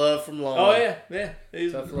 Tough love from Long. Oh, yeah.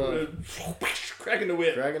 He's tough love. Cracking the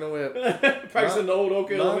whip. Practicing the old Oak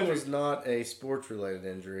Hill Mine was not a sports-related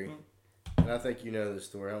injury. And I think you know this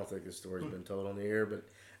story. I don't think this story's been told on the air, but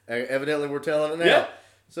evidently we're telling it now. Yeah.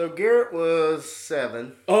 So Garrett was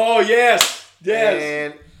 7. Oh, yes.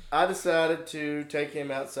 And I decided to take him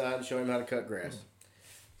outside and show him how to cut grass.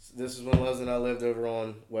 So this is when Leslie and I lived over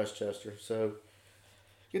on Westchester. So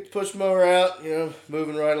get the push mower out,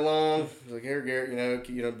 moving right along. Like, here,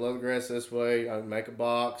 Garrett, blow the grass this way. I make a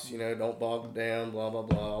box, don't bog it down, blah, blah,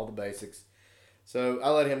 blah, all the basics. So I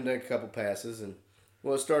let him take a couple passes, and,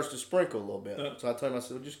 it starts to sprinkle a little bit. So I told him, I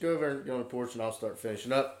said, well, just go over and get on the porch, and I'll start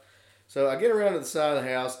finishing up. So I get around to the side of the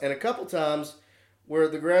house, and a couple times where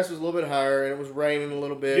the grass was a little bit higher, and it was raining a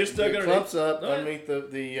little bit, it clumps up underneath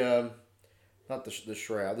the not the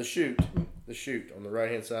shroud, the chute on the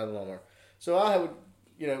right-hand side of the lawnmower. So I would,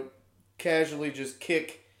 casually just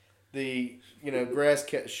kick the, grass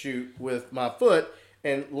chute with my foot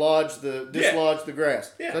and dislodge the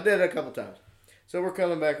grass. Yeah. So I did it a couple times. So we're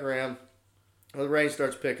coming back around. The rain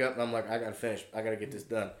starts to pick up, and I'm like, I got to finish. I got to get this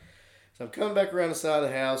done. So I'm coming back around the side of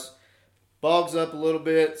the house. Bogs up a little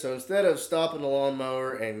bit. So instead of stopping the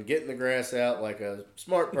lawnmower and getting the grass out like a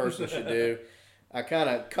smart person should do, I kind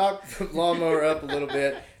of cocked the lawnmower up a little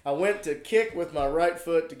bit. I went to kick with my right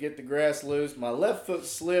foot to get the grass loose. My left foot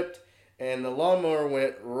slipped, and the lawnmower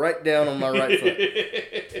went right down on my right foot.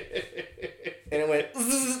 And it went,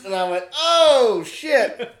 and I went, oh,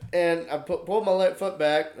 shit. And I pulled my left foot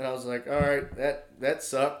back, and I was like, all right, that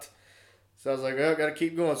sucked. So I was like, well, I got to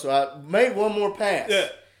keep going. So I made one more pass. Yeah.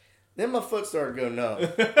 Then my foot started going numb.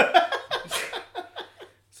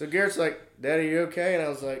 So Garrett's like, Daddy, you okay? And I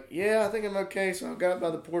was like, yeah, I think I'm okay. So I got by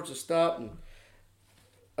the porch to stop and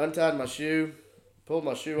untied my shoe, pulled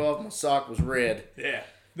my shoe off. My sock was red. Yeah,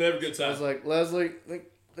 never good sign. I was like, Leslie,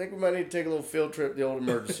 think we might need to take a little field trip to the old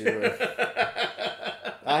emergency room.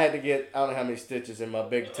 I had to get, I don't know how many stitches in my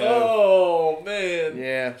big toe. Oh, man.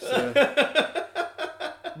 Yeah. So.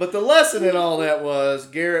 But the lesson in all that was,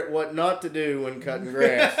 Garrett, what not to do when cutting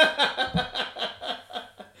grass.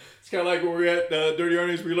 It's kind of like when we were at Dirty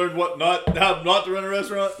Earnings, we learned how not to run a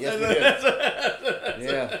restaurant. Yes, we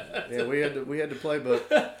did. Yeah, we had the playbook.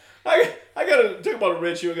 I got to talk about a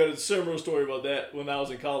red shoe. I got a similar story about that when I was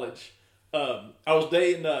in college. I was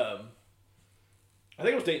dating, I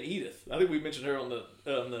think I was dating Edith. I think we mentioned her on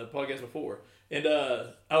the podcast before. And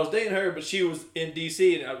I was dating her, but she was in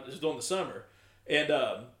D.C. and it was during the summer. And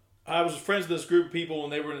I was friends with this group of people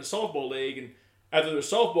and they were in a softball league. And after their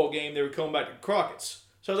softball game, they were coming back to Crockett's.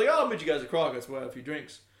 So I was like, I'll meet you guys at Crockett's. We'll have a few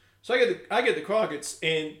drinks. So I get the Crockett's,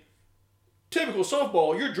 and typical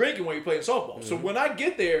softball, you're drinking when you're playing softball. Mm-hmm. So when I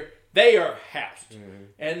get there, they are housed. Mm-hmm.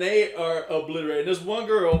 And they are obliterated. There's one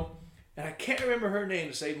girl, and I can't remember her name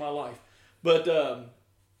to save my life, but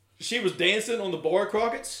she was dancing on the bar at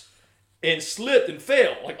Crockett's and slipped and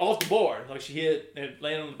fell, like off the bar. Like she hit and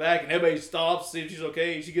landed on the back, and everybody stops to see if she's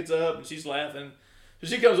okay. She gets up, and she's laughing. So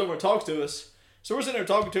she comes over and talks to us. So we're sitting there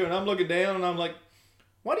talking to her, and I'm looking down, and I'm like,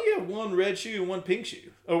 why do you have one red shoe and one pink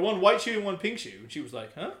shoe? Or one white shoe and one pink shoe? And she was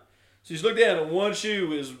like, huh? So she looked down, and one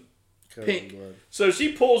shoe is pink. So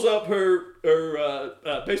she pulls up her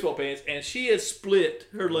baseball pants, and she had split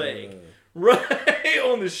her leg right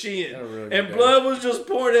on the shin. Really and blood was just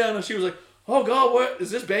pouring down, and she was like, oh, God, what?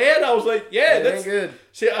 Is this bad? I was like, yeah, that's good.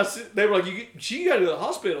 They were like, she got to the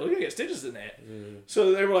hospital. You got to get stitches in that.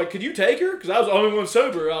 So they were like, could you take her? Because I was the only one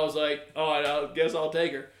sober. I was like, all right, I guess I'll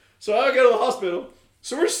take her. So I go to the hospital.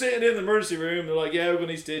 So we're sitting in the emergency room. They're like, yeah, we're going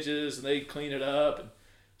to need stitches. And they clean it up. And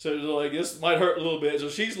so they're like, this might hurt a little bit. So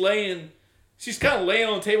she's kind of laying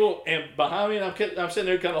on the table. And behind me, and I'm sitting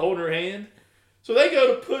there kind of holding her hand. So they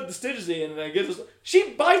go to put the stitches in. And I get this. She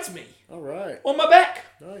bites me. All right. On my back.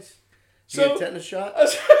 Nice. So, you get a tetanus shot?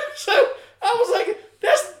 So I was like,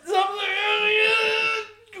 that's something.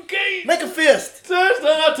 Okay. Make a fist. So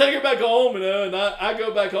I take her back home, and I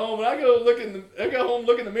go back home, and I go home,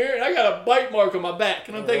 look in the mirror, and I got a bite mark on my back,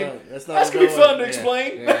 and I'm thinking, right. That's gonna be fun to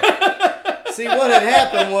explain. Yeah. See, what had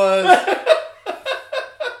happened was.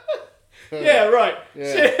 Yeah, right.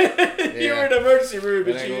 Yeah. You were in the emergency room,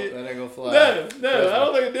 but that ain't gonna fly. No, I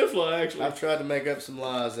don't think it did fly. Actually, I've tried to make up some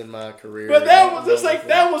lies in my career, but that was just like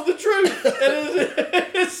that was the truth,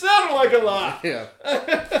 and it sounded like a lie. Yeah.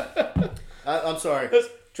 I'm sorry.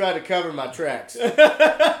 Tried to cover my tracks.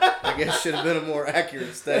 I guess should have been a more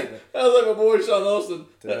accurate statement. That was like my boy Sean Austin.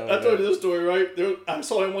 I told you this story, right? I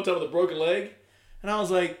saw him one time with a broken leg, and I was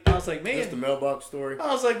like, man. That's the mailbox story.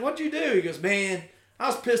 I was like, what'd you do? He goes, man, I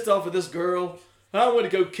was pissed off at this girl. I went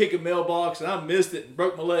to go kick a mailbox, and I missed it and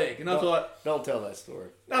broke my leg. And I thought, don't tell that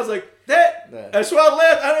story. I was like, that's why I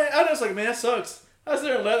left. I was like, man, that sucks. I was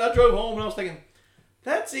there and left. I drove home, and I was thinking,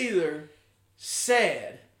 that's either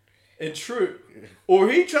sad and true, or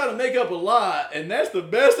he tried to make up a lie, and that's the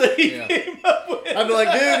best that he came up with. I'd be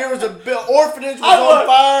like, dude, there was orphanage was on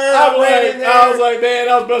fire. I was like, man,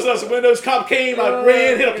 I was busting out some windows. Cop came, I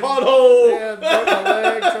ran, hit a pothole. Yeah, broke my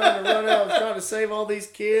leg, trying to run out, trying to save all these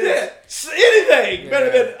kids. Yeah, anything better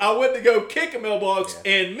than I went to go kick a mailbox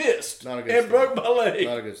and missed, and broke my leg.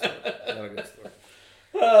 Not a good story. Not a good story.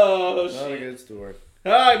 Oh, shit. Not a good story.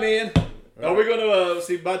 All right, man. Are we going to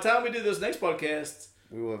see? By the time we do this next podcast.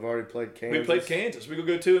 We will have already played Kansas. We played Kansas. We going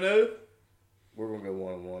to go 2-0? We're going to go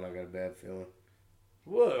 1-1. I got a bad feeling.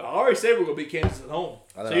 Well, I already said we're going to beat Kansas at home.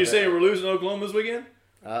 So you're saying we're losing Oklahoma this weekend?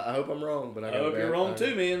 I hope I'm wrong, but I hope you're wrong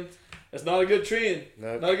too, man. That's not a good trend.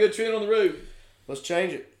 Nope. Not a good trend on the road. Let's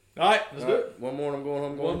change it. All right, let's do it. One more and I'm going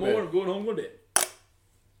home. One more and I'm going home going to bed.